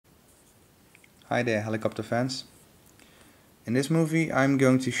Hi there, helicopter fans. In this movie I'm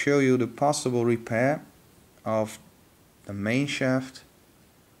going to show you the possible repair of the main shaft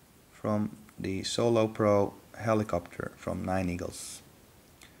from the Solo Pro helicopter from 9 Eagles.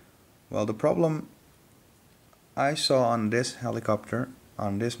 Well, the problem I saw on this helicopter,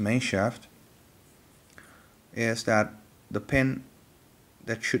 on this main shaft, is that the pin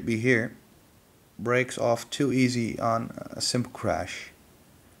that should be here breaks off too easy on a simple crash,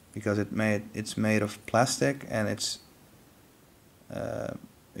 because it's made of plastic and it's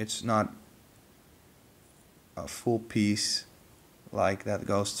not a full piece like that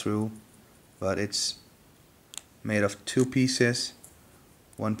goes through, but it's made of two pieces,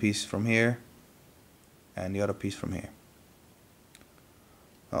 one piece from here and the other piece from here.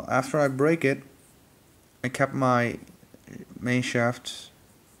 Well, after I break it, I kept my main shaft,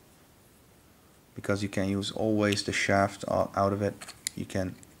 because you can use always the shaft out of it. You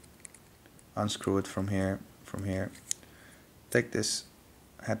can unscrew it from here, take this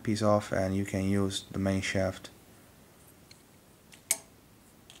headpiece off, and you can use the main shaft.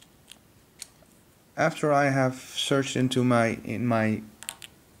 After I have searched into my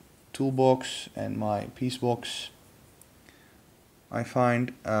toolbox and my piece box, I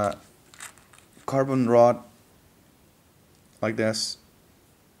find a carbon rod like this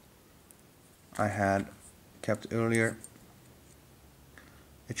I had kept earlier.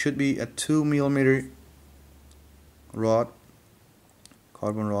 It should be a 2mm rod,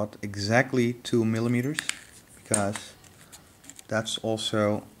 carbon rod, exactly 2mm, because that's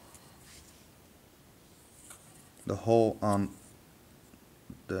also the hole on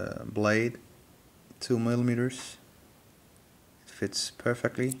the blade, 2mm. It fits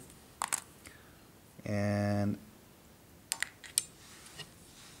perfectly. And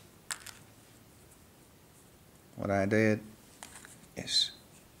what I did is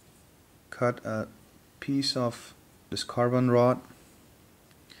cut a piece of this carbon rod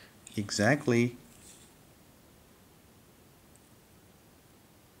exactly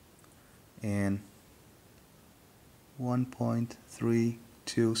in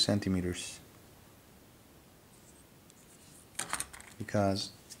 1.32 centimeters,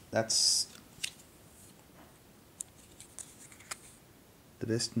 because that's the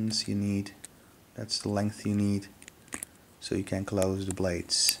distance you need, that's the length you need, so you can close the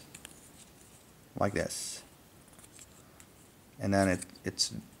blades like this. And then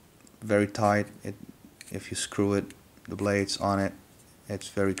it's very tight. If you screw it, the blades on it, it's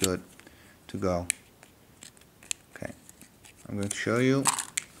very good to go. Okay, I'm going to show you.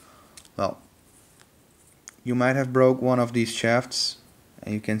 Well, you might have broke one of these shafts,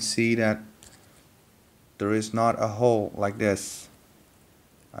 and you can see that there is not a hole like this.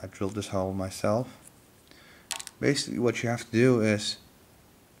 I drilled this hole myself. Basically what you have to do is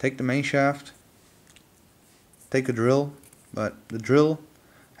take the main shaft, take a drill, but the drill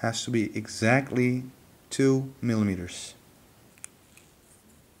has to be exactly 2mm,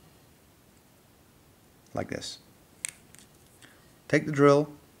 like this. Take the drill,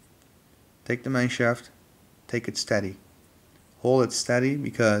 take the main shaft, take it steady, hold it steady,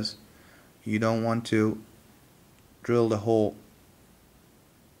 because you don't want to drill the hole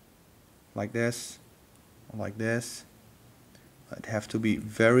like this or like this. It have to be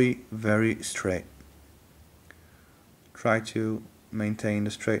very, very straight. Try to maintain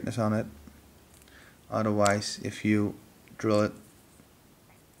the straightness on it, otherwise if you drill it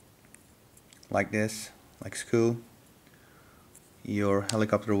like this, like screw, your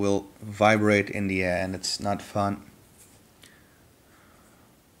helicopter will vibrate in the air and it's not fun.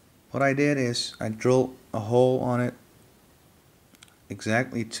 What I did is I drilled a hole on it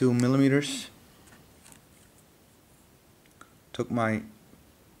exactly 2mm, took my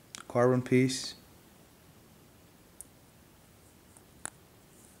carbon piece,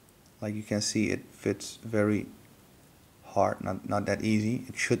 like you can see it fits very hard, not that easy.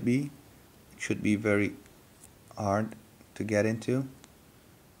 It should be very hard to get into.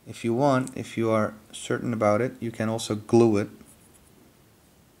 If you want, if you are certain about it, you can also glue it,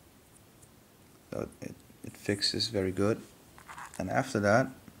 so it fixes very good. And after that,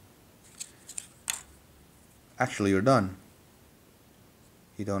 actually you're done.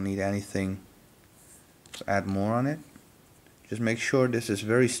 You don't need anything to add more on it. Just make sure this is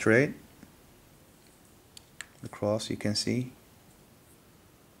very straight. The cross, you can see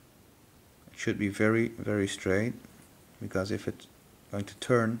it should be very, very straight, because if it's going to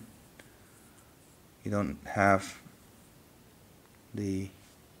turn, you don't have the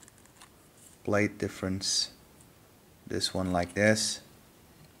blade difference. This one like this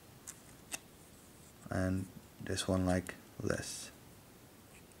and this one like this.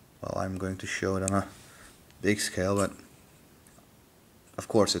 well, I'm going to show it on a big scale, but of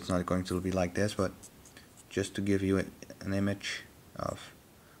course it's not going to be like this, but just to give you an image of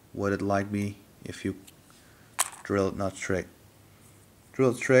what it might be if you drill it not straight.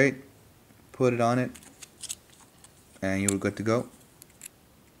 Drill it straight, put it on it, and you're good to go.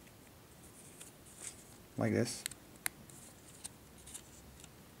 Like this.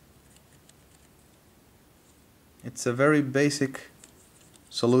 It's a very basic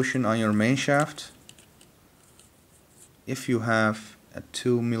solution on your main shaft. If you have a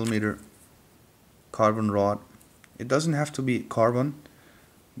 2mm carbon rod, it doesn't have to be carbon.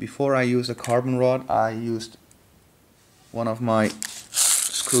 Before I used a carbon rod, I used one of my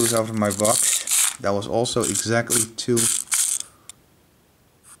screws out of my box that was also exactly 2mm.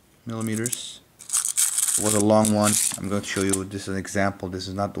 It was a long one. I'm going to show you, this is an example, this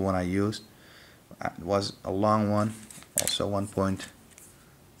is not the one I used. It was a long one, also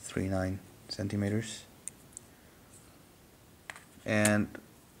 1.39 centimeters. And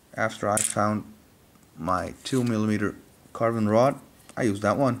after I found my 2mm carbon rod, I used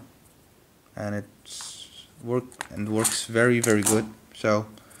that one, and works very good. So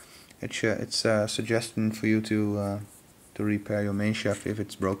it's a suggestion for you to repair your main shaft if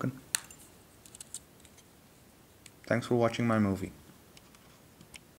it's broken. Thanks for watching my movie.